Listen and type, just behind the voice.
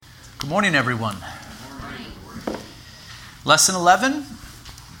Good morning, everyone. Lesson 11.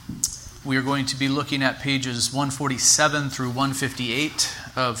 We are going to be looking at pages 147 through 158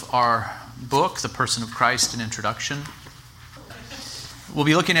 of our book, The Person of Christ, an Introduction. We'll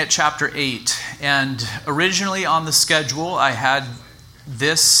be looking at chapter 8. And originally on the schedule, I had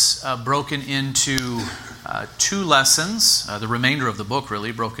this broken into two lessons. The remainder of the book,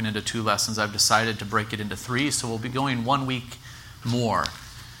 really, broken into two lessons. I've decided to break it into three, so we'll be going 1 week more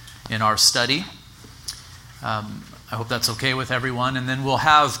in our study. I hope that's okay with everyone. And then we'll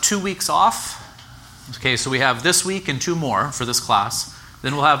have 2 weeks off. Okay, so we have this week and 2 more for this class.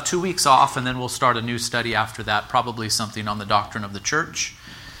 Then we'll have 2 weeks off, and then we'll start a new study after that, probably something on the doctrine of the church,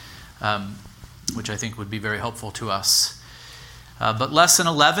 which I think would be very helpful to us. But lesson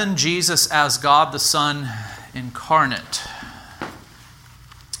 11, Jesus as God the Son incarnate.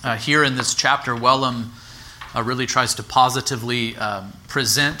 Here in this chapter, Wellum really tries to positively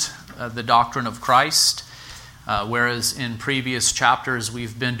present the doctrine of Christ, whereas in previous chapters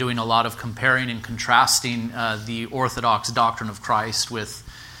we've been doing a lot of comparing and contrasting the Orthodox doctrine of Christ with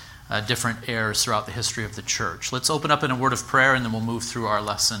different errors throughout the history of the church. Let's open up in a word of prayer and then we'll move through our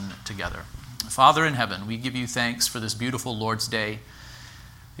lesson together. Father in heaven, we give you thanks for this beautiful Lord's Day.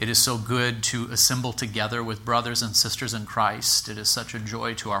 It is so good to assemble together with brothers and sisters in Christ. It is such a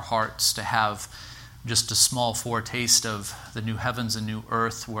joy to our hearts to have just a small foretaste of the new heavens and new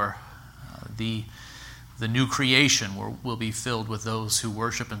earth, where the new creation will be filled with those who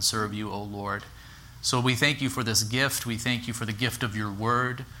worship and serve you, O Lord. So we thank you for this gift. We thank you for the gift of your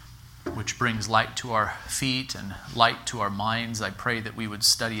word, which brings light to our feet and light to our minds. I pray that we would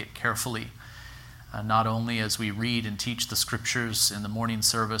study it carefully, not only as we read and teach the scriptures in the morning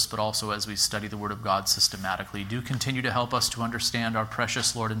service, but also as we study the word of God systematically. Do continue to help us to understand our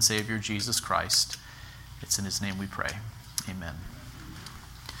precious Lord and Savior, Jesus Christ. It's in his name we pray. Amen.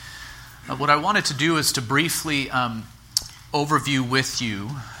 What I wanted to do is to briefly overview with you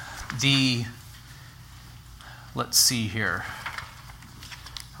let's see here.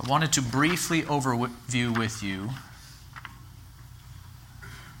 I wanted to briefly overview with you.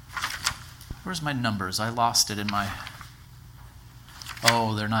 Where's my numbers? I lost it in my...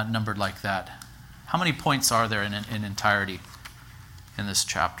 Oh, they're not numbered like that. How many points are there in entirety in this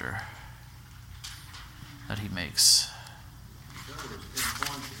chapter that he makes?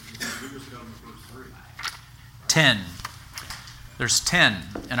 10. There's 10.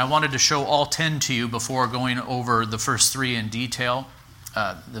 And I wanted to show all 10 to you before going over the first 3 in detail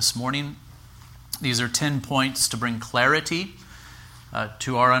this morning. These are 10 points to bring clarity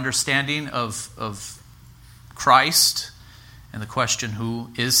to our understanding of Christ and the question, who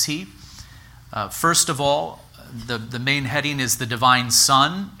is he? First of all, the main heading is the divine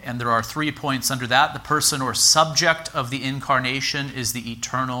Son, and there are 3 points under that. The person or subject of the incarnation is the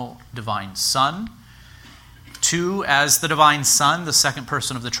eternal divine Son. 2, as the divine Son, the second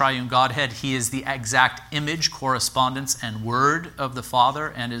person of the triune Godhead, he is the exact image, correspondence, and word of the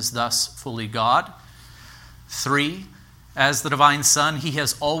Father, and is thus fully God. 3, as the divine Son, he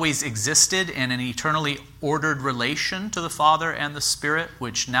has always existed in an eternally ordered relation to the Father and the Spirit,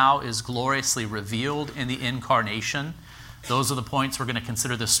 which now is gloriously revealed in the incarnation. Those are the points we're going to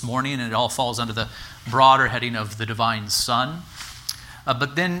consider this morning, and it all falls under the broader heading of the divine Son.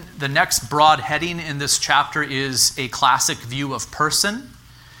 But then the next broad heading in this chapter is a classic view of person.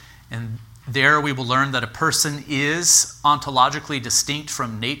 And there we will learn that a person is ontologically distinct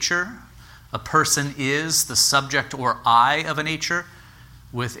from nature. A person is the subject or I of a nature,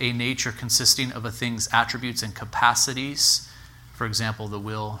 with a nature consisting of a thing's attributes and capacities. For example, the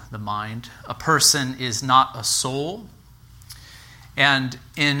will, the mind. A person is not a soul. And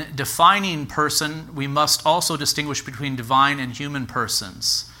in defining person, we must also distinguish between divine and human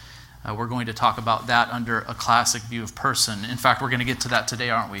persons. We're going to talk about that under a classic view of person. In fact, we're going to get to that today,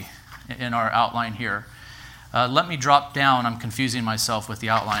 aren't we, in our outline here. Let me drop down. I'm confusing myself with the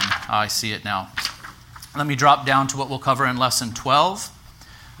outline. I see it now. Let me drop down to what we'll cover in lesson 12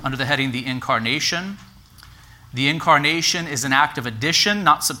 under the heading The Incarnation. The incarnation is an act of addition,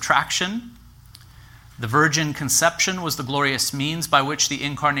 not subtraction. The virgin conception was the glorious means by which the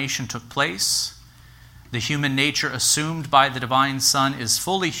incarnation took place. The human nature assumed by the divine Son is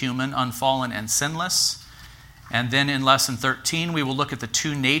fully human, unfallen, and sinless. And then in lesson 13, we will look at the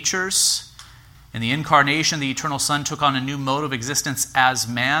 2 natures. In the incarnation, the eternal Son took on a new mode of existence as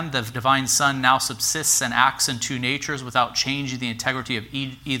man. The divine Son now subsists and acts in 2 natures without changing the integrity of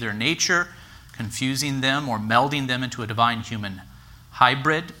either nature, confusing them, or melding them into a divine-human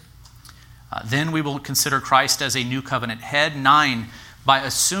hybrid. Then we will consider Christ as a new covenant head. 9, By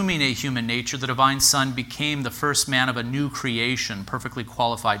assuming a human nature, the divine Son became the first man of a new creation, perfectly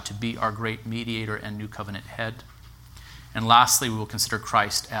qualified to be our great mediator and new covenant head. And lastly, we will consider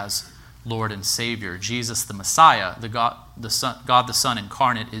Christ as Lord and Savior. Jesus, the Messiah, God the Son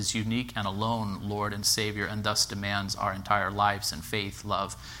incarnate, is unique and alone Lord and Savior, and thus demands our entire lives in faith,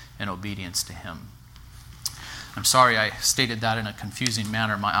 love, and obedience to him. I'm sorry I stated that in a confusing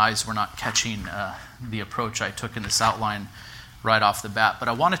manner. My eyes were not catching the approach I took in this outline right off the bat. But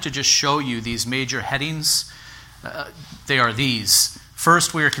I wanted to just show you these major headings. They are these.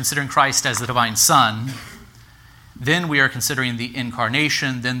 First, we are considering Christ as the divine Son. Then we are considering the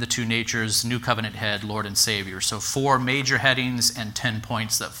incarnation, then the two natures, new covenant head, Lord and Savior. So 4 major headings and 10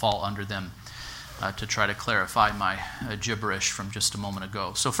 points that fall under them to try to clarify my gibberish from just a moment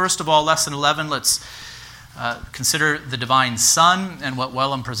ago. So first of all, lesson 11, let's consider the divine Son and what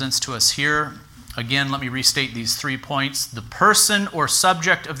Wellum presents to us here. Again, let me restate these 3 points. The person or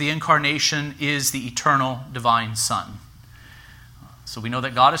subject of the incarnation is the eternal divine Son. So we know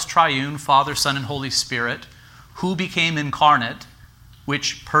that God is triune, Father, Son, and Holy Spirit. Who became incarnate?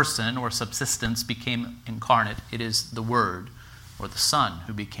 Which person or subsistence became incarnate? It is the Word, or the Son,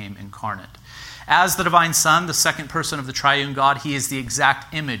 who became incarnate. As the divine Son, the second person of the triune God, he is the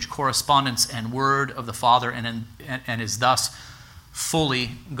exact image, correspondence, and word of the Father, and is thus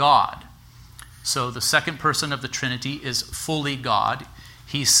fully God. So the second person of the Trinity is fully God.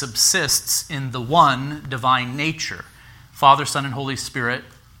 He subsists in the one divine nature. Father, Son, and Holy Spirit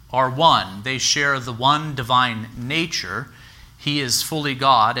are one. They share the one divine nature. He is fully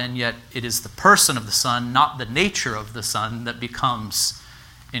God, and yet it is the person of the Son, not the nature of the Son, that becomes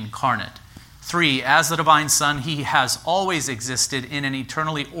incarnate. 3, as the divine Son, he has always existed in an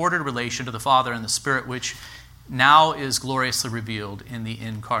eternally ordered relation to the Father and the Spirit, which now is gloriously revealed in the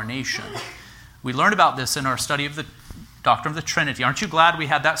incarnation. We learned about this in our study of the doctrine of the Trinity. Aren't you glad we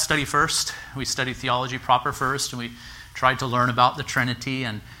had that study first? We studied theology proper first, and we tried to learn about the Trinity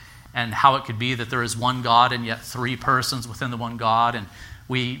and how it could be that there is one God and yet 3 persons within the one God. And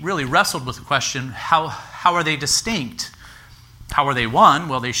we really wrestled with the question, how are they distinct? How are they one?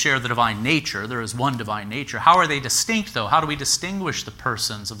 Well, they share the divine nature. There is one divine nature. How are they distinct, though? How do we distinguish the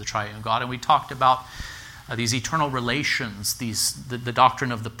persons of the triune God? And we talked about these eternal relations, the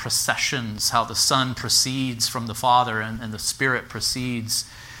doctrine of the processions, how the Son proceeds from the Father and the Spirit proceeds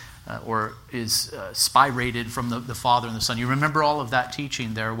or is spirated from the Father and the Son. You remember all of that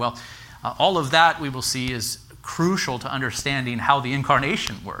teaching there? Well, all of that we will see is crucial to understanding how the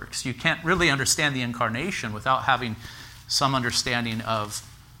incarnation works. You can't really understand the incarnation without having some understanding of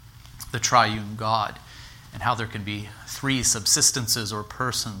the triune God and how there can be 3 subsistences or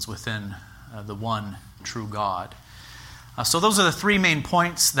persons within the one true God. So those are the 3 main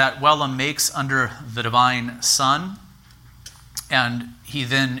points that Wellum makes under the divine Son. And he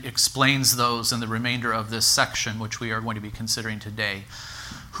then explains those in the remainder of this section, which we are going to be considering today.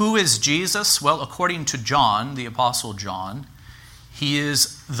 Who is Jesus? Well, according to John, the Apostle John, he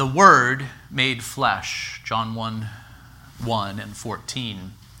is the Word made flesh. John 1:1 and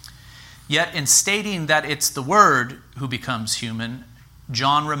 14. Yet in stating that it's the Word who becomes human,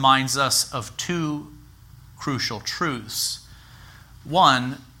 John reminds us of 2 crucial truths.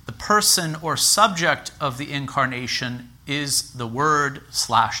 1, the person or subject of the incarnation is the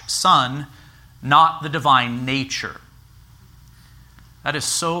Word/Son, not the divine nature. That is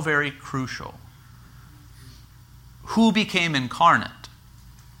so very crucial. Who became incarnate?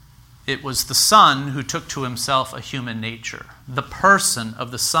 It was the Son who took to himself a human nature. The person of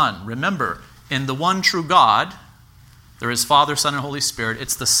the Son. Remember, in the one true God, there is Father, Son, and Holy Spirit.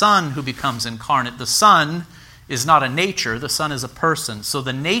 It's the Son who becomes incarnate. The Son is not a nature. The Son is a person. So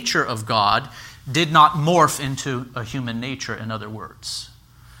the nature of God did not morph into a human nature, in other words.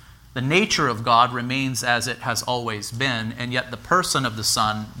 The nature of God remains as it has always been, and yet the person of the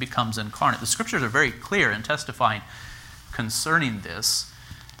Son becomes incarnate. The Scriptures are very clear in testifying concerning this.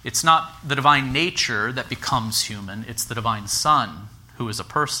 It's not the divine nature that becomes human. It's the divine Son, who is a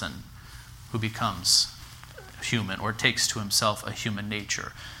person, who becomes human or takes to himself a human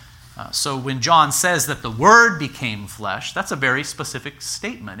nature. So when John says that the Word became flesh, that's a very specific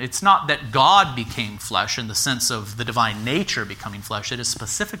statement. It's not that God became flesh in the sense of the divine nature becoming flesh. It is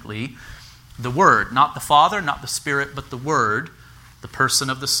specifically the Word, not the Father, not the Spirit, but the Word, the person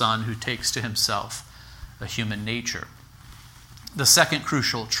of the Son who takes to himself a human nature. The second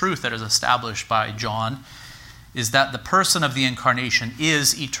crucial truth that is established by John is that the person of the incarnation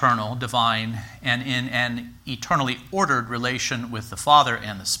is eternal, divine, and in an eternally ordered relation with the Father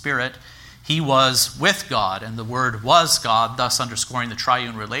and the Spirit. He was with God, and the Word was God, thus underscoring the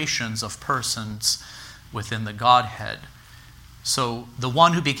triune relations of persons within the Godhead. So the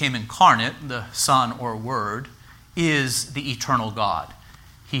one who became incarnate, the Son or Word, is the eternal God.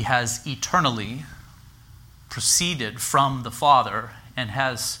 He has eternally proceeded from the Father and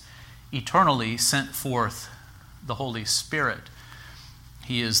has eternally sent forth the Holy Spirit.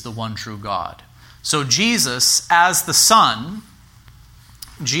 He is the one true God. So Jesus as the Son,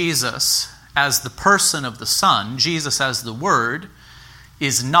 Jesus as the person of the Son, Jesus as the Word,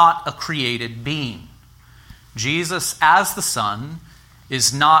 is not a created being. Jesus as the Son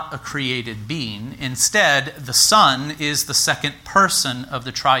is not a created being. Instead, the Son is the second person of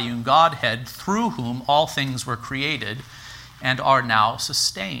the triune Godhead through whom all things were created and are now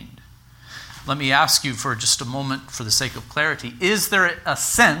sustained. Let me ask you for just a moment, for the sake of clarity, is there a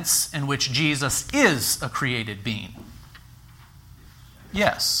sense in which Jesus is a created being?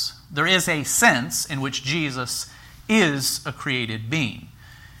 Yes, there is a sense in which Jesus is a created being.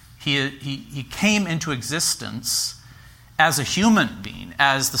 He came into existence as a human being,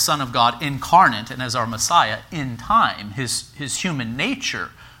 as the Son of God incarnate, and as our Messiah in time. His human nature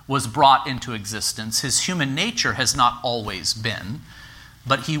was brought into existence. His human nature has not always been,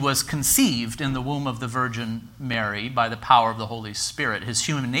 but he was conceived in the womb of the Virgin Mary by the power of the Holy Spirit. His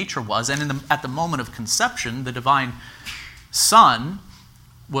human nature was, and at the moment of conception, the divine Son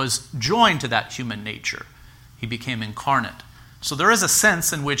was joined to that human nature. He became incarnate. So there is a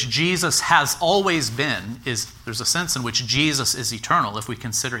sense in which Jesus has always been, there's a sense in which Jesus is eternal if we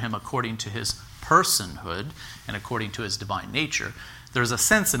consider him according to his personhood and according to his divine nature. There's a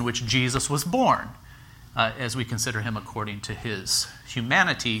sense in which Jesus was born as we consider him according to his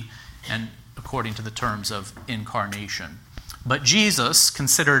humanity and according to the terms of incarnation. But Jesus,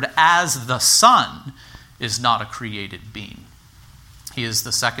 considered as the Son, is not a created being. He is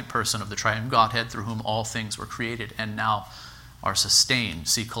the second person of the triune Godhead through whom all things were created and now are sustained.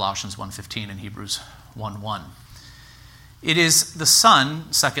 See Colossians 1:15 and Hebrews 1:1. It is the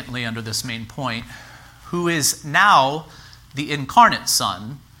Son, secondly, under this main point, who is now the incarnate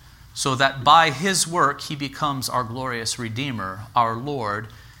Son, so that by his work he becomes our glorious Redeemer, our Lord,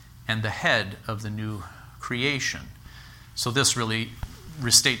 and the head of the new creation. So this really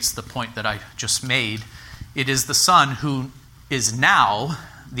restates the point that I just made. It is the Son who is now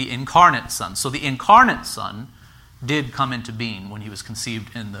the incarnate Son. So the incarnate Son did come into being when he was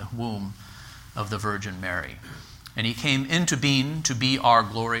conceived in the womb of the Virgin Mary. And he came into being to be our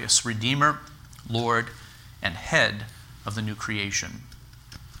glorious Redeemer, Lord, and head of the new creation.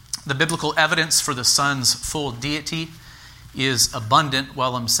 The biblical evidence for the Son's full deity is abundant,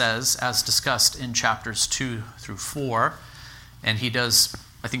 Wellum says, as discussed in chapters 2 through 4. And he does,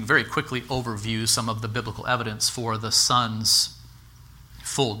 I think, very quickly overview some of the biblical evidence for the Son's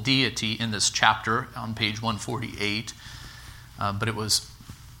full deity in this chapter on page 148, but it was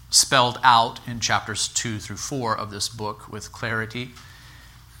spelled out in chapters 2 through 4 of this book with clarity.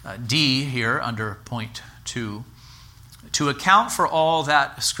 D here under point 2, to account for all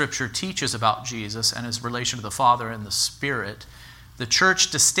that Scripture teaches about Jesus and his relation to the Father and the Spirit, the Church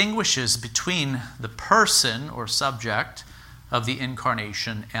distinguishes between the person or subject of the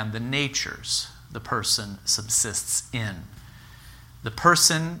incarnation and the natures the person subsists in. The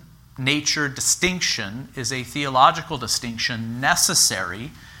person-nature distinction is a theological distinction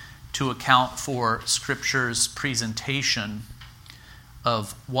necessary to account for Scripture's presentation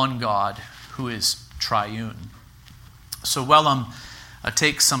of one God who is triune. So Wellum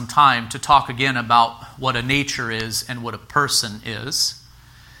takes some time to talk again about what a nature is and what a person is.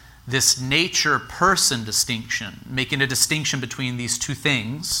 This nature-person distinction, making a distinction between these two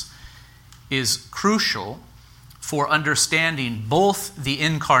things, is crucial for understanding both the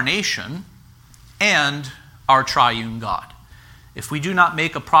incarnation and our triune God. If we do not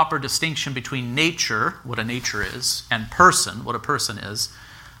make a proper distinction between nature, what a nature is, and person, what a person is,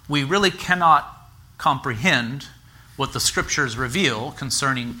 we really cannot comprehend what the Scriptures reveal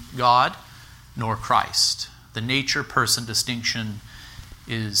concerning God nor Christ. The nature-person distinction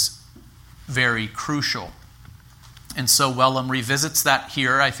is very crucial. And so Wellum revisits that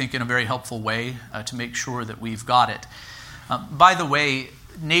here, I think, in a very helpful way to make sure that we've got it. By the way,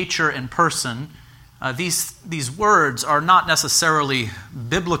 nature and person, these words are not necessarily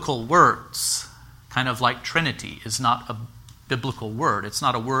biblical words, kind of like Trinity is not a biblical word. It's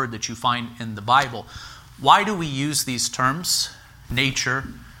not a word that you find in the Bible. Why do we use these terms, nature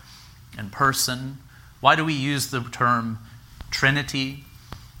and person? Why do we use the term Trinity?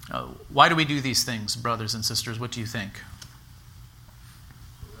 Why do we do these things, brothers and sisters? What do you think?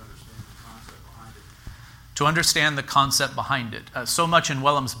 To understand the concept behind it. So much in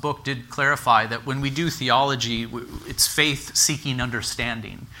Wellum's book did clarify that when we do theology, it's faith-seeking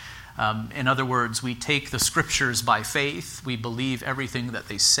understanding. In other words, we take the Scriptures by faith. We believe everything that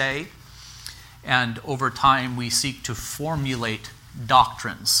they say. And over time, we seek to formulate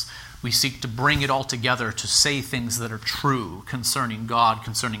doctrines. We seek to bring it all together to say things that are true concerning God,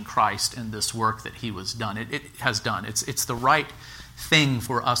 concerning Christ, and this work that He has done. It's the right thing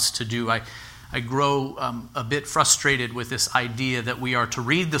for us to do. I grow a bit frustrated with this idea that we are to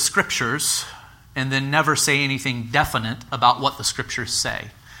read the Scriptures and then never say anything definite about what the Scriptures say.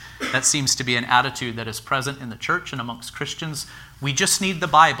 That seems to be an attitude that is present in the church and amongst Christians. We just need the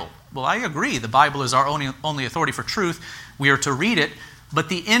Bible. Well, I agree. The Bible is our only authority for truth. We are to read it. But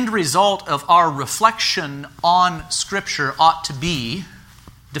the end result of our reflection on Scripture ought to be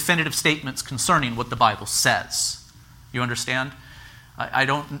definitive statements concerning what the Bible says. You understand? I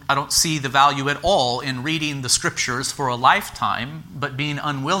don't see the value at all in reading the Scriptures for a lifetime, but being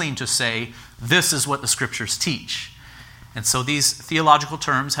unwilling to say, this is what the Scriptures teach. And so these theological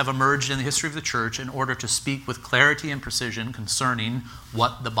terms have emerged in the history of the church in order to speak with clarity and precision concerning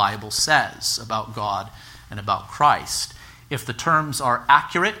what the Bible says about God and about Christ. If the terms are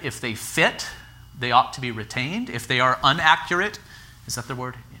accurate, if they fit, they ought to be retained. If they are inaccurate, is that the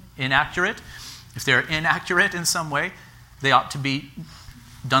word? Inaccurate? If they're inaccurate in some way, they ought to be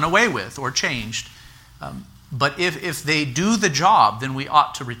done away with or changed. But if they do the job, then we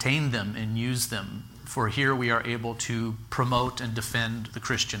ought to retain them and use them. For here we are able to promote and defend the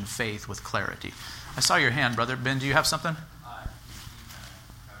Christian faith with clarity. I saw your hand, brother. Ben, do you have something?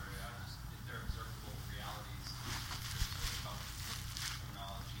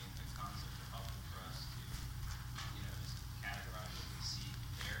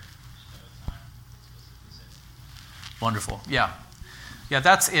 Wonderful. Yeah,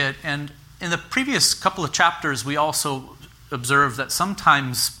 that's it. And in the previous couple of chapters, we also observed that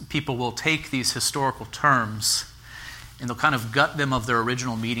sometimes people will take these historical terms and they'll kind of gut them of their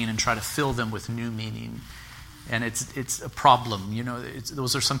original meaning and try to fill them with new meaning. And it's a problem.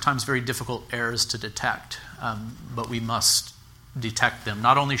 Those are sometimes very difficult errors to detect, but we must detect them.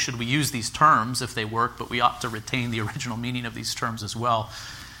 Not only should we use these terms if they work, but we ought to retain the original meaning of these terms as well,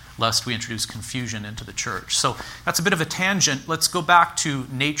 lest we introduce confusion into the church. So that's a bit of a tangent. Let's go back to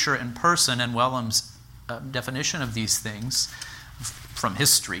nature and person and Wellam's definition of these things from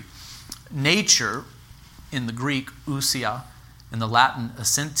history. Nature, in the Greek, ousia, in the Latin,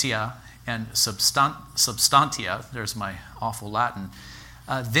 essentia, and substantia, there's my awful Latin,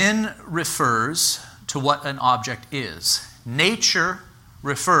 then refers to what an object is. Nature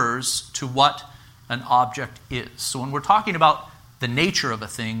refers to what an object is. So when we're talking about the nature of a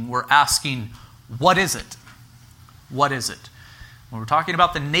thing, we're asking, what is it? What is it? When we're talking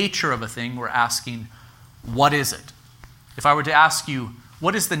about the nature of a thing, we're asking, what is it? If I were to ask you,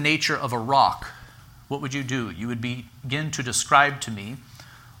 what is the nature of a rock? What would you do? You would begin to describe to me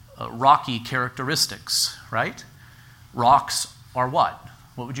rocky characteristics, right? Rocks are what?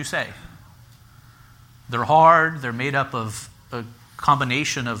 What would you say? They're hard. They're made up of a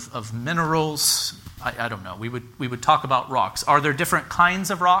combination of minerals. I don't know. We would talk about rocks. Are there different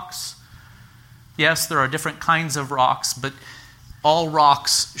kinds of rocks? Yes, there are different kinds of rocks, but all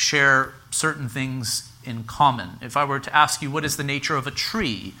rocks share certain things in common. If I were to ask you, what is the nature of a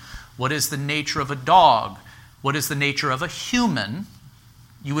tree? What is the nature of a dog? What is the nature of a human?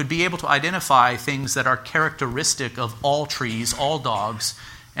 You would be able to identify things that are characteristic of all trees, all dogs,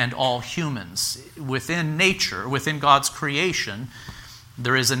 and all humans. Within nature, within God's creation,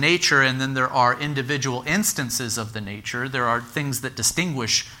 there is a nature, and then there are individual instances of the nature. There are things that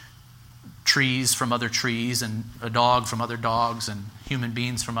distinguish trees from other trees, and a dog from other dogs, and human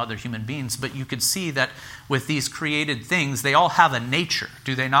beings from other human beings. But you could see that with these created things, they all have a nature,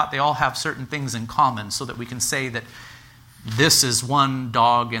 do they not? They all have certain things in common, so that we can say that this is one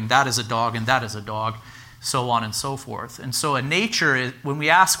dog, and that is a dog, and that is a dog, so on and so forth. And so a nature, when we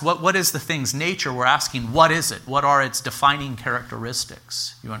ask what is the thing's nature, we're asking what is it? What are its defining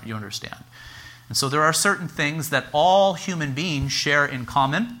characteristics? You understand? And so there are certain things that all human beings share in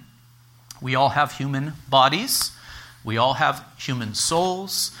common. We all have human bodies. We all have human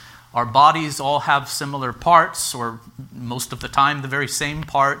souls. Our bodies all have similar parts, or most of the time the very same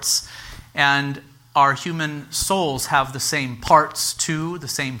parts. And our human souls have the same parts too, the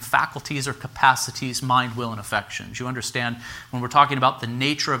same faculties or capacities, mind, will, and affections. You understand? When we're talking about the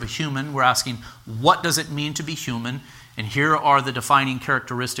nature of a human, we're asking, what does it mean to be human? And here are the defining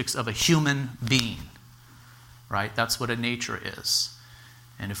characteristics of a human being. Right? That's what a nature is.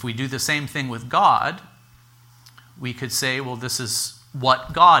 And if we do the same thing with God, we could say, well, this is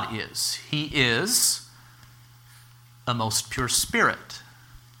what God is. He is a most pure spirit.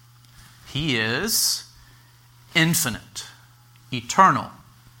 He is infinite, eternal,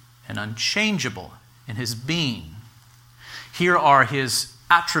 and unchangeable in his being. Here are his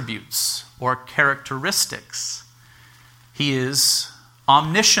attributes or characteristics. He is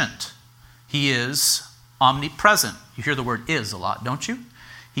omniscient. He is omnipresent. You hear the word is a lot, don't you?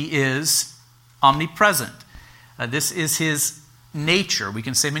 He is omnipresent. This is his nature. We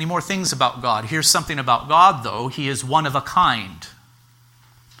can say many more things about God. Here's something about God, though. He is one of a kind.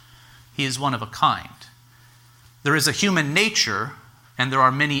 He is one of a kind. There is a human nature, and there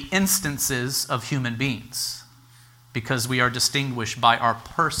are many instances of human beings because we are distinguished by our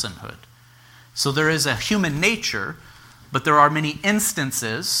personhood. So there is a human nature, but there are many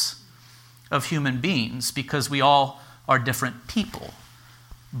instances of human beings because we all are different people.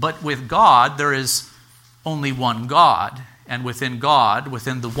 But with God, there is only one God, and within God,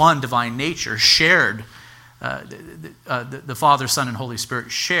 within the one divine nature, shared, the Father, Son, and Holy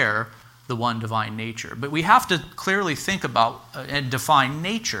Spirit share the one divine nature. But we have to clearly think about and define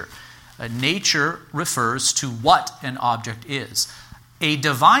nature. Nature refers to what an object is. A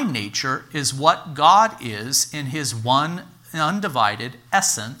divine nature is what God is in his one undivided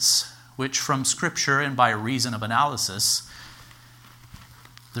essence, which from Scripture and by reason of analysis,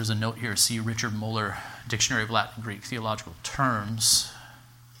 there's a note here, see Richard Muller, Dictionary of Latin and Greek Theological Terms,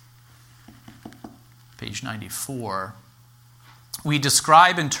 page 94. We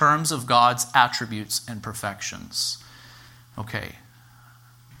describe in terms of God's attributes and perfections. Okay,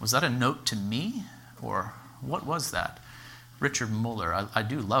 was that a note to me? Or what was that? Richard Muller, I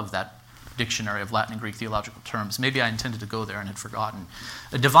do love that Dictionary of Latin and Greek Theological Terms. Maybe I intended to go there and had forgotten.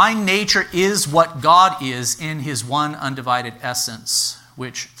 A divine nature is what God is in his one undivided essence,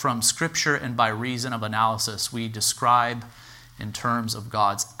 which from Scripture and by reason of analysis we describe in terms of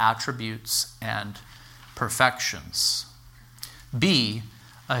God's attributes and perfections. B,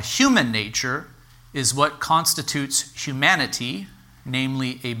 a human nature is what constitutes humanity,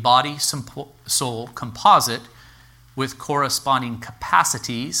 namely a body-soul composite with corresponding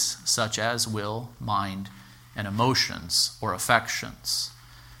capacities such as will, mind, and emotions or affections.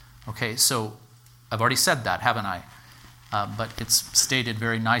 Okay, so I've already said that, haven't I? But it's stated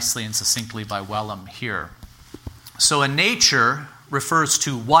very nicely and succinctly by Wellum here. So a nature refers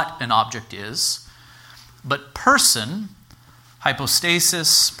to what an object is, but person,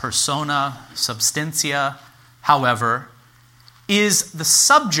 hypostasis, persona, substantia, however, is the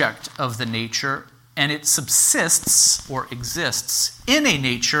subject of the nature, and it subsists or exists in a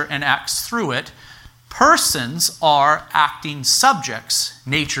nature and acts through it. Persons are acting subjects,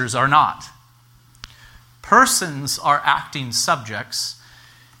 natures are not. Persons are acting subjects,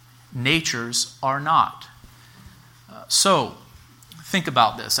 natures are not. So, think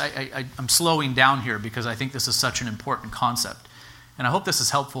about this. I'm slowing down here because I think this is such an important concept. And I hope this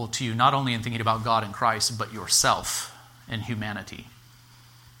is helpful to you, not only in thinking about God and Christ, but yourself and humanity.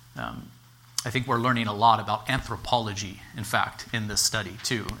 I think we're learning a lot about anthropology, in fact, in this study,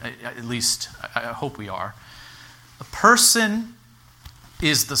 too. At least, I hope we are. A person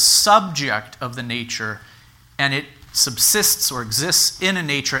is the subject of the nature, and it subsists or exists in a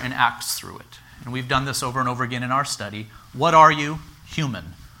nature and acts through it. And we've done this over and over again in our study. What are you?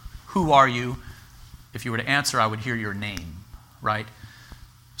 Human. Who are you? If you were to answer, I would hear your name, right?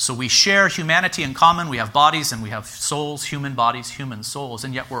 So we share humanity in common. We have bodies and we have souls, human bodies, human souls,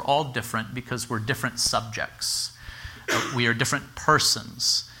 and yet we're all different because we're different subjects. We are different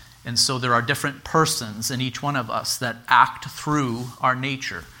persons. And so there are different persons in each one of us that act through our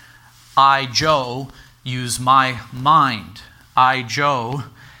nature. I, Joe, use my mind. I, Joe,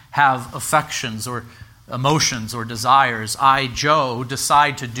 have affections or emotions or desires. I, Joe,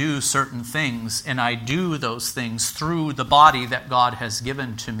 decide to do certain things, and I do those things through the body that God has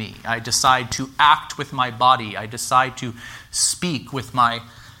given to me. I decide to act with my body. I decide to speak with my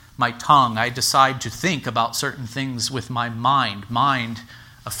tongue. I decide to think about certain things with my mind,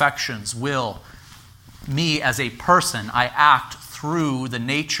 affections, will. Me as a person, I act through the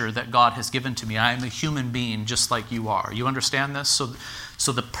nature that God has given to me. I am a human being just like you are. You understand this?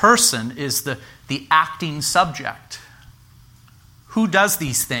 So the person is the acting subject. Who does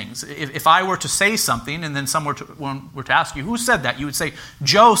these things? If I were to say something and then someone were to ask you, who said that? You would say,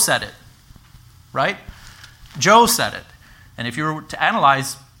 Joe said it, right? Joe said it. And if you were to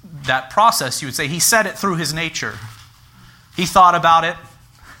analyze that process, you would say he said it through his nature. He thought about it.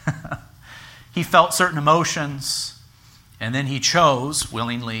 He felt certain emotions. And then he chose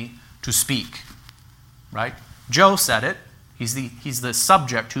willingly to speak, right? Joe said it. He's the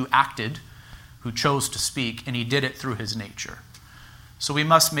subject who acted, who chose to speak, and he did it through his nature. So we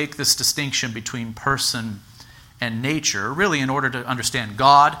must make this distinction between person and nature, really in order to understand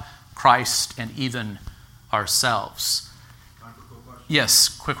God, Christ, and even ourselves. Time for a quick question. Yes,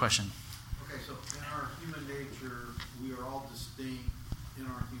 quick question. Okay, so in our human nature, we are all distinct in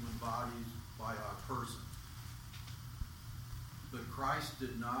our human bodies by our person. But Christ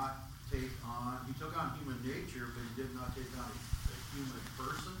did not take on, he took on human nature, but he did not take on a human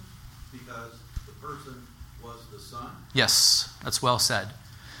person because the person was the Son. Yes, that's well said.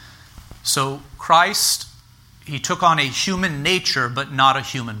 So Christ, he took on a human nature, but not a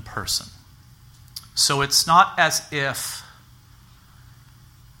human person. So it's not as if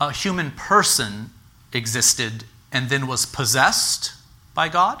a human person existed and then was possessed by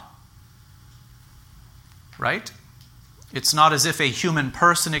God, right? It's not as if a human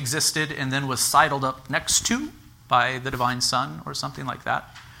person existed and then was sidled up next to by the divine Son or something like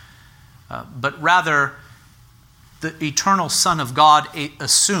that. But rather, the eternal Son of God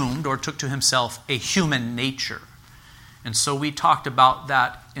assumed or took to himself a human nature. And so we talked about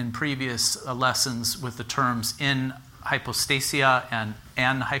that in previous lessons with the terms in hypostasia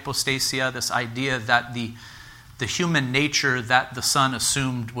and hypostasia, this idea that the human nature that the Son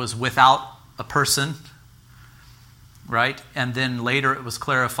assumed was without a person, right? And then later it was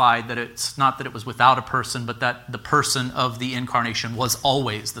clarified that it's not that it was without a person, but that the person of the incarnation was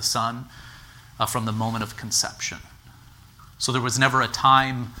always the Son from the moment of conception. So there was never a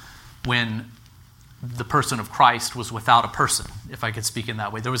time when the person of Christ was without a person, if I could speak in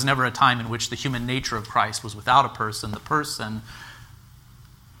that way. There was never a time in which the human nature of Christ was without a person. The person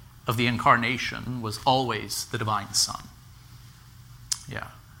of the incarnation was always the divine Son. Yeah.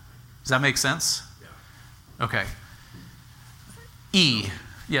 Does that make sense? Yeah. Okay. E.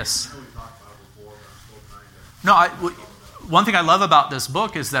 Yes. I know we talked about it before, but I'm still trying to... One thing I love about this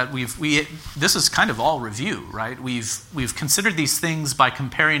book is that this is kind of all review, right? We've considered these things by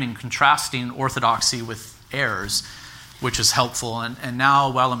comparing and contrasting orthodoxy with errors, which is helpful. And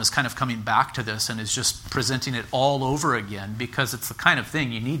now Wellum is kind of coming back to this and is just presenting it all over again because it's the kind of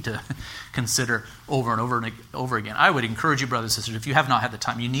thing you need to consider over and over and over again. I would encourage you, brothers and sisters, if you have not had the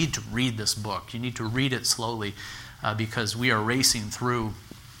time, you need to read this book. You need to read it slowly because we are racing through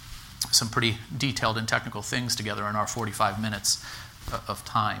some pretty detailed and technical things together in our 45 minutes of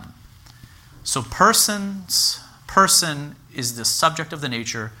time. So person is the subject of the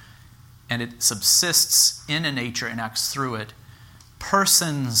nature, and it subsists in a nature and acts through it.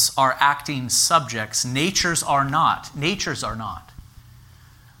 Persons are acting subjects. Natures are not.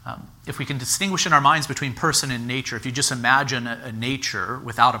 If we can distinguish in our minds between person and nature, if you just imagine a nature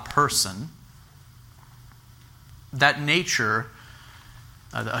without a person, that nature,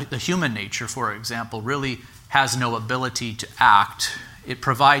 the human nature, for example, really has no ability to act. It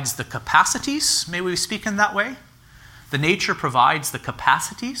provides the capacities, may we speak in that way? The nature provides the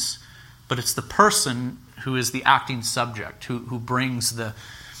capacities, but it's the person who is the acting subject, who brings the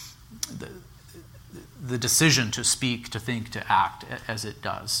decision to speak, to think, to act as it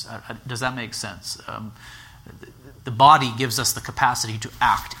does. Does that make sense? The body gives us the capacity to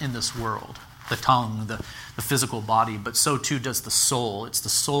act in this world. The tongue, the physical body, but so too does the soul. It's the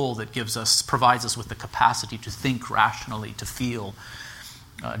soul that provides us with the capacity to think rationally, to feel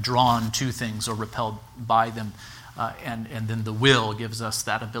drawn to things or repelled by them. And then the will gives us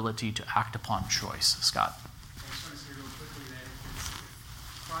that ability to act upon choice. Scott? I just want to say real quickly that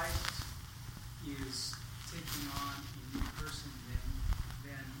if Christ is taking on a new person,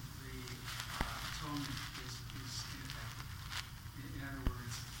 then the atonement is ineffective. In other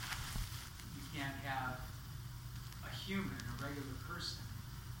words, you can't have a human, a regular person,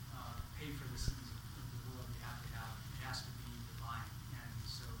 pay for the sins of the world. You have to have, it has to be divine. And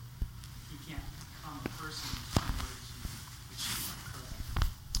so he can't become a person in order to achieve it, correct?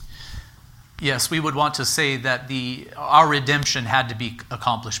 Yes, we would want to say that our redemption had to be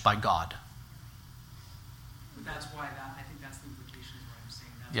accomplished by God. That's why I think that's the implication of what I'm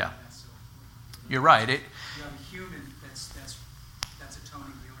saying. That's Yeah. why that's so important. You're right. You have a human that's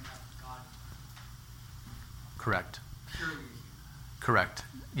atoning. You don't have God Correct. purely a human. Correct.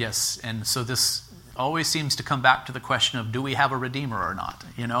 Yes. And so this always seems to come back to the question of, do we have a redeemer or not?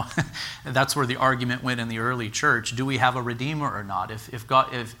 You know, that's where the argument went in the early church. Do we have a redeemer or not?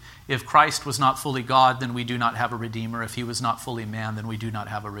 If Christ was not fully God, then we do not have a redeemer. If he was not fully man, then we do not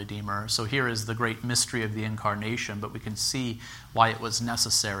have a redeemer. So here is the great mystery of the incarnation, but we can see why it was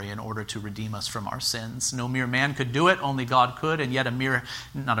necessary in order to redeem us from our sins. No mere man could do it, only God could, and yet no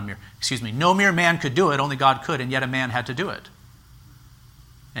mere man could do it, only God could, and yet a man had to do it.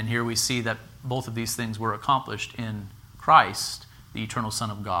 And here we see that both of these things were accomplished in Christ, the eternal Son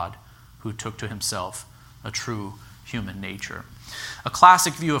of God, who took to himself a true human nature. A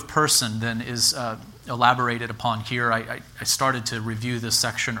classic view of person then is elaborated upon here. I started to review this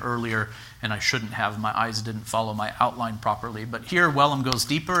section earlier, and I shouldn't have. My eyes didn't follow my outline properly. But here Wellum goes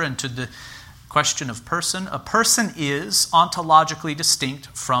deeper into the question of person. A person is ontologically distinct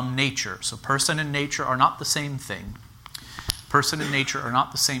from nature. So person and nature are not the same thing. Person and nature are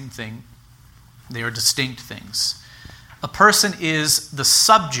not the same thing. They are distinct things. A person is the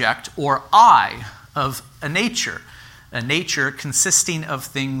subject or I of a nature consisting of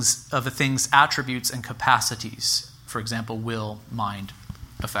a thing's attributes and capacities. For example, will, mind,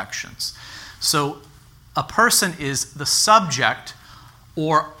 affections. So a person is the subject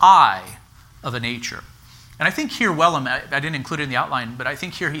or I of a nature. And I think here Wellum, I didn't include it in the outline, but I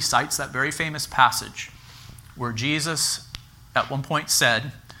think here he cites that very famous passage where Jesus at one point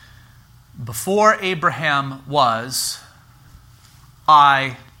said, "Before Abraham was,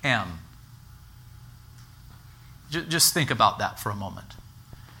 I am." Just think about that for a moment.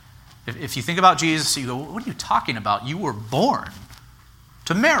 If you think about Jesus, you go, what are you talking about? You were born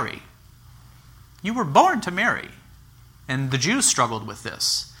to marry. You were born to marry. And the Jews struggled with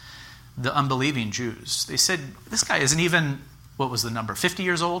this, the unbelieving Jews. They said, this guy isn't even, what was the number, 50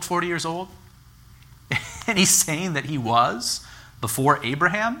 years old, 40 years old? And he's saying that he was before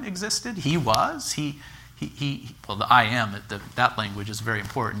Abraham existed. He was. Well, the I am, that language is very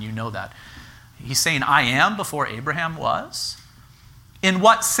important. You know that. He's saying, I am before Abraham was? In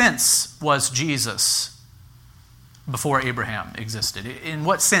what sense was Jesus before Abraham existed? In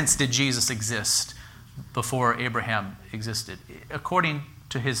what sense did Jesus exist before Abraham existed? According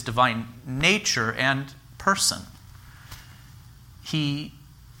to his divine nature and person. He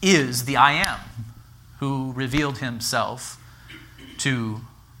is the I am who revealed himself to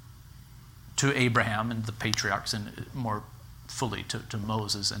Abraham and the patriarchs, and more fully to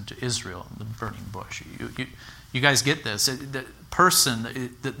Moses and to Israel in the burning bush. You guys get this. The person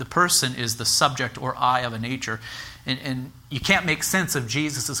is the subject or I of a nature. And you can't make sense of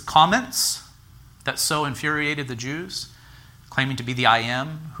Jesus' comments that so infuriated the Jews, claiming to be the I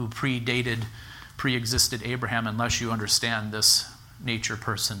am who pre-existed Abraham, unless you understand this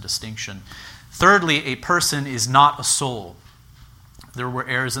nature-person distinction. Thirdly, a person is not a soul. There were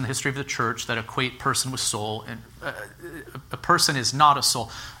errors in the history of the church that equate person with soul. And a person is not a soul.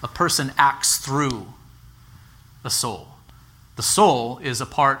 A person acts through a soul. The soul is a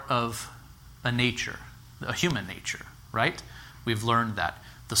part of a nature, a human nature, right? We've learned that.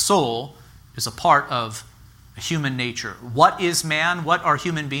 The soul is a part of a human nature. What is man? What are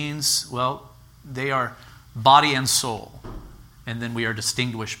human beings? Well, they are body and soul. And then we are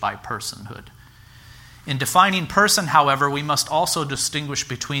distinguished by personhood. In defining person, however, we must also distinguish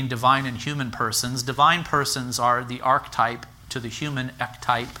between divine and human persons. Divine persons are the archetype to the human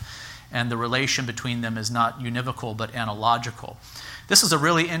ectype, and the relation between them is not univocal but analogical. This is a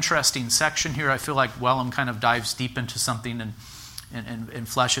really interesting section here. I feel like Wellum kind of dives deep into something and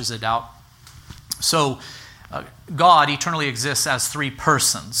fleshes it out. So, God eternally exists as three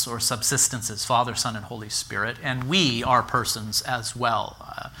persons or subsistences, Father, Son, and Holy Spirit, and we are persons as well.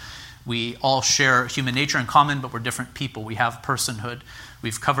 We all share human nature in common, but we're different people. We have personhood.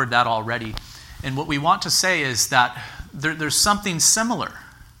 We've covered that already. And what we want to say is that there's something similar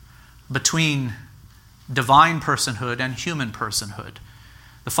between divine personhood and human personhood.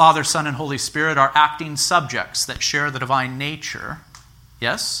 The Father, Son, and Holy Spirit are acting subjects that share the divine nature,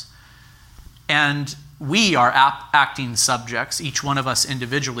 yes? And we are acting subjects, each one of us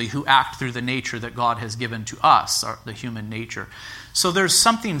individually, who act through the nature that God has given to us, the human nature. So there's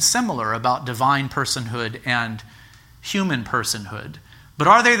something similar about divine personhood and human personhood. But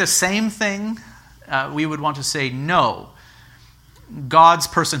are they the same thing? We would want to say no. God's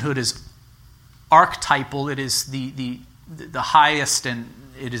personhood is archetypal. It is the highest, and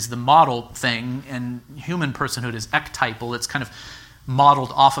it is the model thing. And human personhood is ectypal. It's kind of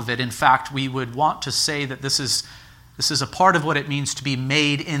modeled off of it. In fact, we would want to say that this is a part of what it means to be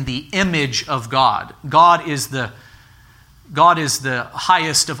made in the image of God. God is the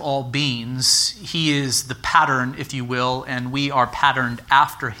highest of all beings. He is the pattern, if you will, and we are patterned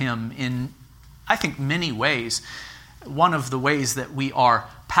after him in, I think, many ways. One of the ways that we are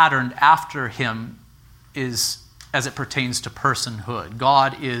patterned after him is as it pertains to personhood.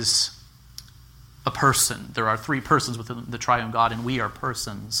 God is a person. There are three persons within the triune God, and we are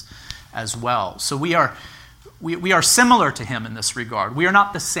persons as well. So we are similar to him in this regard. We are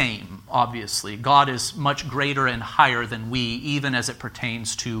not the same, obviously. God is much greater and higher than we, even as it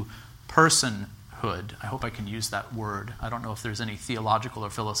pertains to personhood. I hope I can use that word. I don't know if there's any theological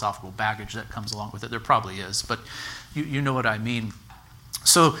or philosophical baggage that comes along with it. There probably is, but you know what I mean.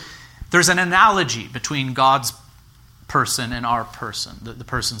 So there's an analogy between God's person and our person, the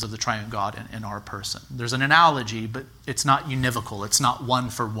persons of the triune God and our person. There's an analogy, but it's not univocal. It's not one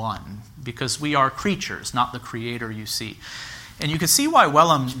for one, because we are creatures, not the creator you see. And you can see why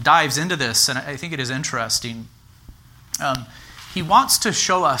Wellum dives into this, and I think it is interesting. He wants to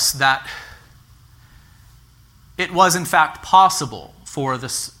show us that it was in fact possible for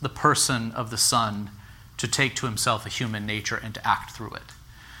the person of the Son to take to himself a human nature and to act through it.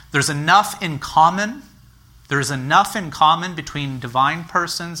 There's enough in common. There's enough in common between divine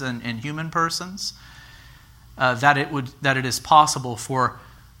persons and human persons that it is possible for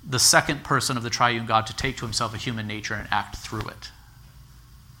the second person of the triune God to take to himself a human nature and act through it.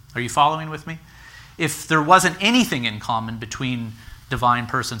 Are you following with me? If there wasn't anything in common between divine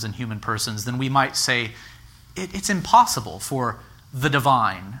persons and human persons, then we might say it's impossible for the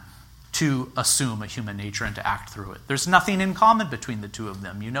divine to assume a human nature and to act through it. There's nothing in common between the two of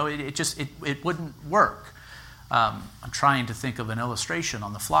them. You know, it wouldn't work. I'm trying to think of an illustration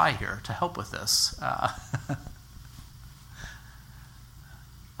on the fly here to help with this.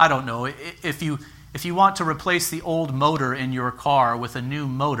 I don't know. If you want to replace the old motor in your car with a new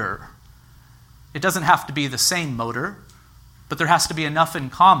motor, it doesn't have to be the same motor, but there has to be enough in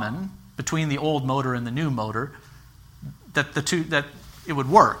common between the old motor and the new motor that it would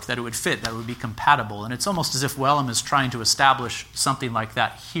work, that it would fit, that it would be compatible. And it's almost as if Wellum is trying to establish something like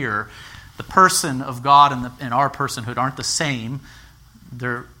that here. The person of God and our personhood aren't the same.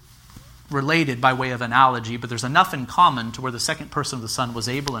 They're related by way of analogy, but there's enough in common to where the second person of the Son was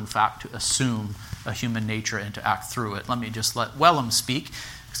able, in fact, to assume a human nature and to act through it. Let me just let Wellum speak,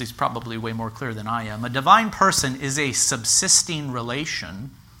 because he's probably way more clear than I am. A divine person is a subsisting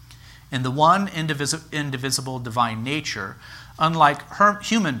relation in the one indivisible divine nature, unlike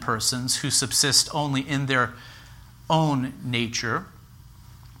human persons who subsist only in their own nature.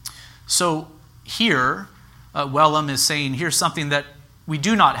 So here, Wellum is saying, here's something that we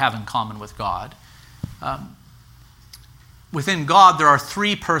do not have in common with God. Within God, there are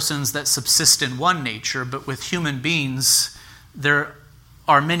three persons that subsist in one nature, but with human beings, there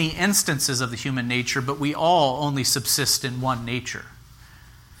are many instances of the human nature, but we all only subsist in one nature.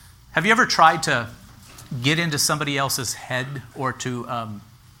 Have you ever tried to get into somebody else's head or to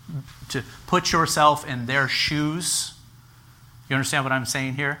put yourself in their shoes? You understand what I'm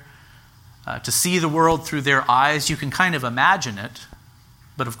saying here? To see the world through their eyes, you can kind of imagine it,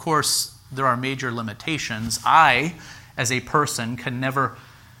 but of course there are major limitations. I, as a person, can never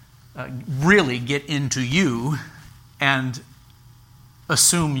really get into you and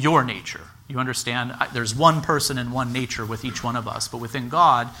assume your nature. You understand? There's one person and one nature with each one of us, but within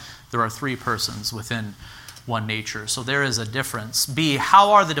God, there are three persons within one nature. So there is a difference. B,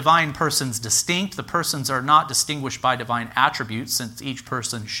 how are the divine persons distinct? The persons are not distinguished by divine attributes, since each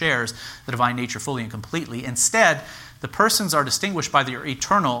person shares the divine nature fully and completely. Instead, the persons are distinguished by their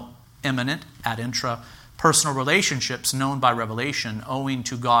eternal, immanent, ad intra, personal relationships known by revelation, owing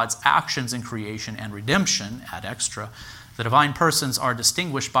to God's actions in creation and redemption, ad extra. The divine persons are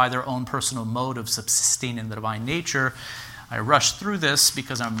distinguished by their own personal mode of subsisting in the divine nature. I rushed through this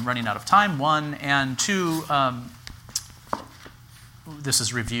because I'm running out of time, 1. And 2, this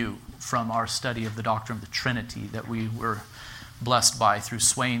is review from our study of the doctrine of the Trinity that we were blessed by through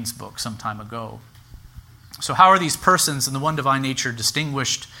Swain's book some time ago. So how are these persons in the one divine nature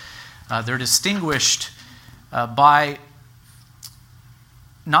distinguished? They're distinguished not by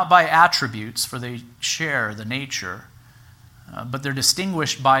attributes, for they share the nature, but they're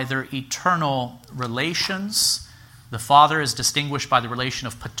distinguished by their eternal relations. The Father is distinguished by the relation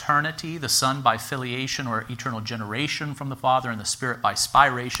of paternity, the Son by filiation or eternal generation from the Father, and the Spirit by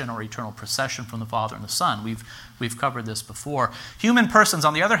spiration or eternal procession from the Father and the Son. We've covered this before. Human persons,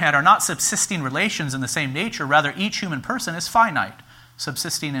 on the other hand, are not subsisting relations in the same nature. Rather, each human person is finite,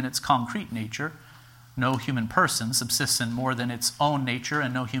 subsisting in its concrete nature. No human person subsists in more than its own nature,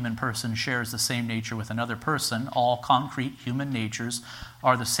 and no human person shares the same nature with another person. All concrete human natures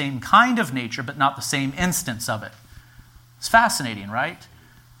are the same kind of nature, but not the same instance of it. It's fascinating, right?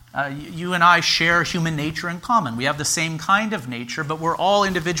 You and I share human nature in common. We have the same kind of nature, but we're all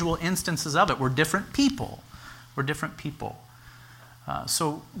individual instances of it. We're different people. We're different people.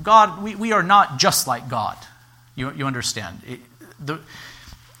 So God, we are not just like God. You understand?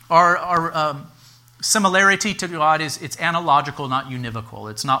 Our similarity to God it's analogical, not univocal.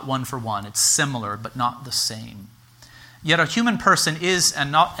 It's not one for one. It's similar, but not the same. Yet a human person is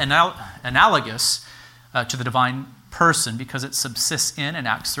analogous to the divine person because it subsists in and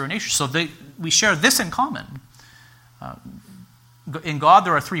acts through nature. So we share this in common. In God,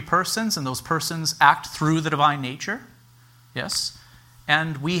 there are three persons, and those persons act through the divine nature. Yes?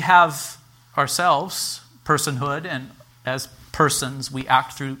 And we have ourselves, personhood, and as persons, we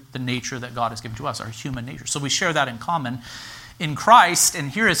act through the nature that God has given to us, our human nature. So we share that in common. In Christ, and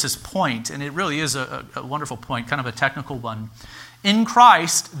here is his point, and it really is a wonderful point, kind of a technical one. In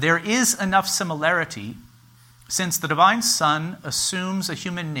Christ, there is enough similarity since the divine Son assumes a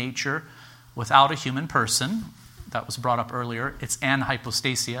human nature without a human person. That was brought up earlier. It's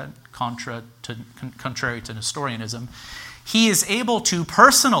anhypostasia, contrary to Nestorianism. He is able to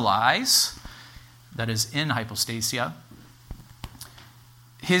personalize, that is in hypostasia,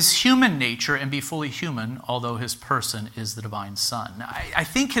 his human nature and be fully human, although his person is the divine Son. I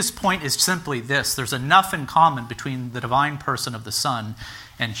think his point is simply this. There's enough in common between the divine person of the Son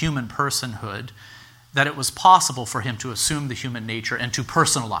and human personhood that it was possible for him to assume the human nature and to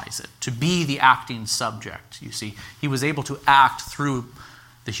personalize it, to be the acting subject. You see, he was able to act through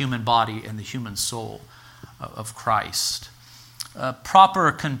the human body and the human soul of Christ. A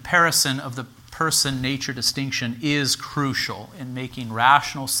proper comparison of the person-nature distinction is crucial in making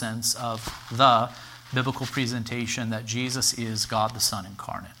rational sense of the biblical presentation that Jesus is God the Son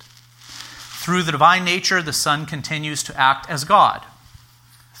incarnate. Through the divine nature, the Son continues to act as God.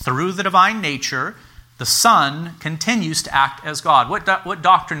 Through the divine nature, the Son continues to act as God. What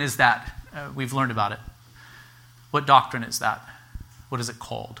doctrine is that? We've learned about it. What doctrine is that? What is it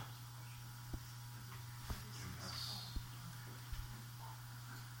called?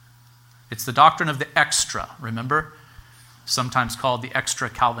 It's the doctrine of the extra, remember? Sometimes called the extra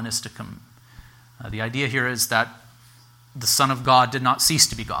Calvinisticum. The idea here is that the Son of God did not cease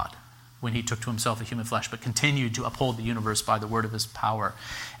to be God when he took to himself a human flesh, but continued to uphold the universe by the word of his power.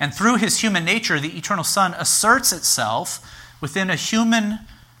 And through his human nature, the eternal Son asserts itself within a human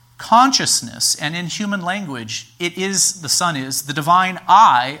consciousness and in human language. The Son is the divine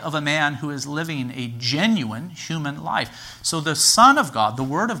I of a man who is living a genuine human life. So the Son of God, the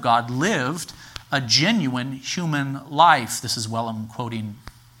Word of God, lived a genuine human life. This is Wellum quoting,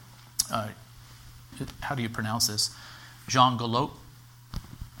 how do you pronounce this? Jean Galot.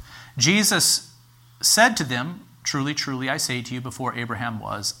 Jesus said to them, "Truly, truly, I say to you, before Abraham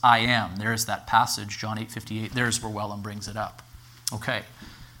was, I am." There's that passage, John 8:58. There's where Wellum brings it up. Okay.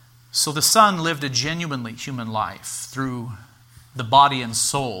 So the Son lived a genuinely human life through the body and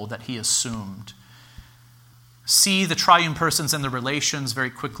soul that he assumed. See the triune persons and the relations very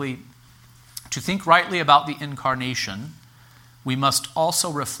quickly. To think rightly about the incarnation, we must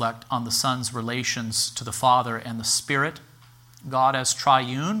also reflect on the Son's relations to the Father and the Spirit. God as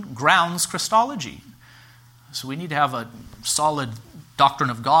triune grounds Christology. So we need to have a solid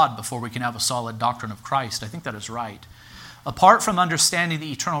doctrine of God before we can have a solid doctrine of Christ. I think that is right. Apart from understanding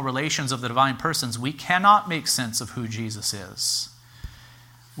the eternal relations of the divine persons, we cannot make sense of who Jesus is.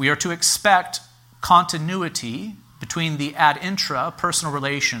 We are to expect continuity between the ad intra personal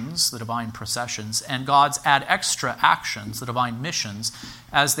relations, the divine processions, and God's ad extra actions, the divine missions,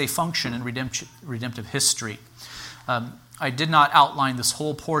 as they function in redemptive history. I did not outline this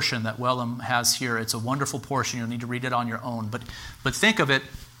whole portion that Wellum has here. It's a wonderful portion. You'll need to read it on your own. But think of it,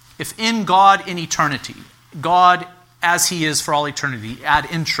 if in God in eternity, God as he is for all eternity, ad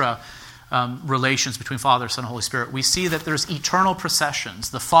intra relations between Father, Son, and Holy Spirit, we see that there's eternal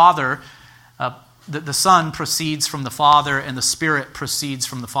processions. The Father, the Son proceeds from the Father, and the Spirit proceeds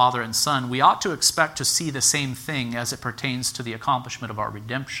from the Father and Son. We ought to expect to see the same thing as it pertains to the accomplishment of our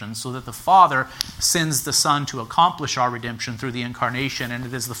redemption, so that the Father sends the Son to accomplish our redemption through the incarnation, and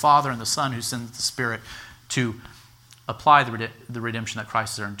it is the Father and the Son who sends the Spirit to apply the redemption that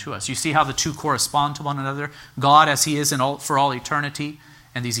Christ has earned to us. You see how the two correspond to one another? God as he is for all eternity,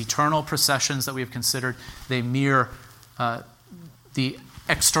 and these eternal processions that we have considered, they mirror the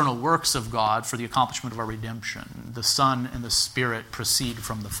external works of God for the accomplishment of our redemption. The Son and the Spirit proceed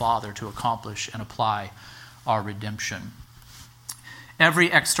from the Father to accomplish and apply our redemption.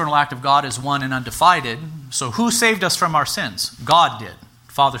 Every external act of God is one and undivided. So who saved us from our sins? God did.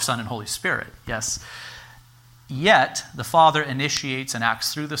 Father, Son, and Holy Spirit. Yes. Yet, the Father initiates and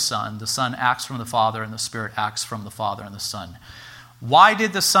acts through the Son acts from the Father, and the Spirit acts from the Father and the Son. Why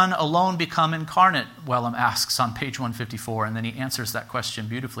did the Son alone become incarnate? Wellum asks on page 154, and then he answers that question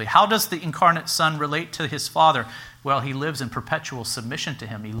beautifully. How does the incarnate Son relate to his Father? Well, he lives in perpetual submission to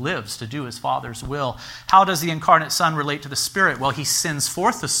him. He lives to do his Father's will. How does the incarnate Son relate to the Spirit? Well, he sends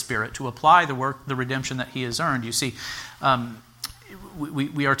forth the Spirit to apply the work, the redemption that he has earned. You see,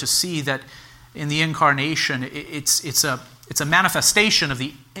 we are to see that in the incarnation, it's a manifestation of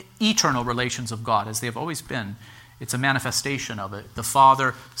the eternal relations of God, as they have always been. It's a manifestation of it. The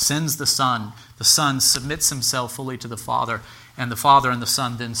Father sends the Son submits himself fully to the Father, and the Father and the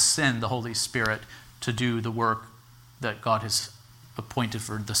Son then send the Holy Spirit to do the work that God has appointed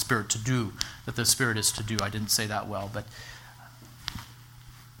for the Spirit to do, that the Spirit is to do. I didn't say that well, but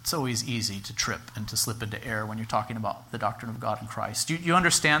it's always easy to trip and to slip into error when you're talking about the doctrine of God in Christ. You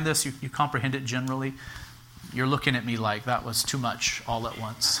understand this? You comprehend it generally? You're looking at me like that was too much all at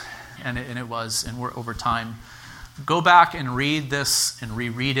once. And it was, and we're over time. Go back and read this and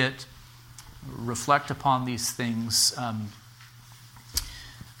reread it. Reflect upon these things.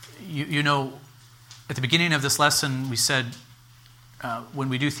 You know, at the beginning of this lesson, we said when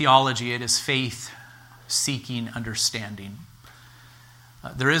we do theology, it is faith seeking understanding.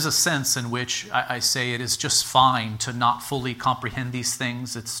 There is a sense in which I say it is just fine to not fully comprehend these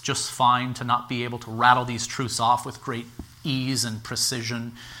things. It's just fine to not be able to rattle these truths off with great ease and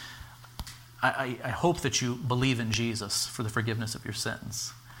precision. I hope that you believe in Jesus for the forgiveness of your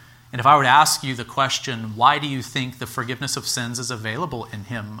sins. And if I were to ask you the question, why do you think the forgiveness of sins is available in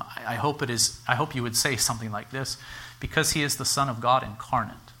him? I hope you would say something like this: because he is the Son of God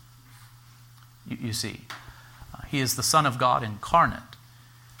incarnate. You see, he is the Son of God incarnate.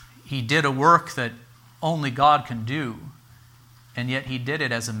 He did a work that only God can do, and yet he did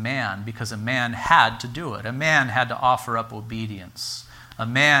it as a man because a man had to do it. A man had to offer up obedience. A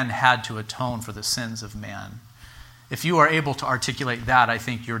man had to atone for the sins of man. If you are able to articulate that, I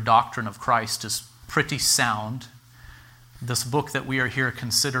think your doctrine of Christ is pretty sound. This book that we are here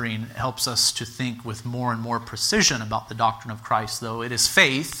considering helps us to think with more and more precision about the doctrine of Christ, though it is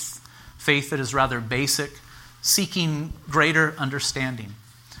faith that is rather basic, seeking greater understanding.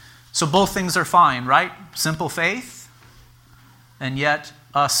 So both things are fine, right? Simple faith, and yet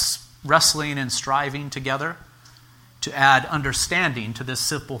us wrestling and striving together to add understanding to this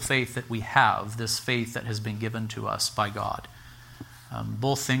simple faith that we have, this faith that has been given to us by God.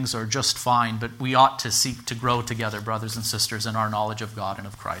 Both things are just fine, but we ought to seek to grow together, brothers and sisters, in our knowledge of God and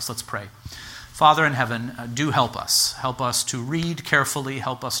of Christ. Let's pray. Father in heaven, do help us. Help us to read carefully.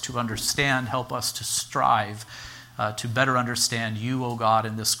 Help us to understand. Help us to strive to better understand you, O God,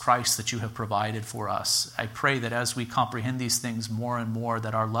 and this Christ that you have provided for us. I pray that as we comprehend these things more and more,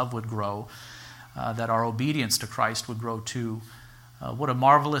 that our love would grow, that our obedience to Christ would grow too. What a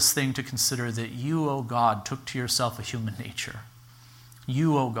marvelous thing to consider that you, O God, took to yourself a human nature.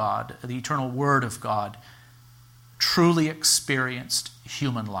 You, O God, the eternal Word of God, truly experienced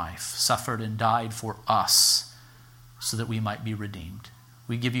human life, suffered and died for us so that we might be redeemed.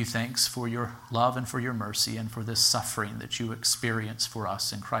 We give you thanks for your love and for your mercy and for this suffering that you experience for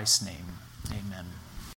us. In Christ's name, amen.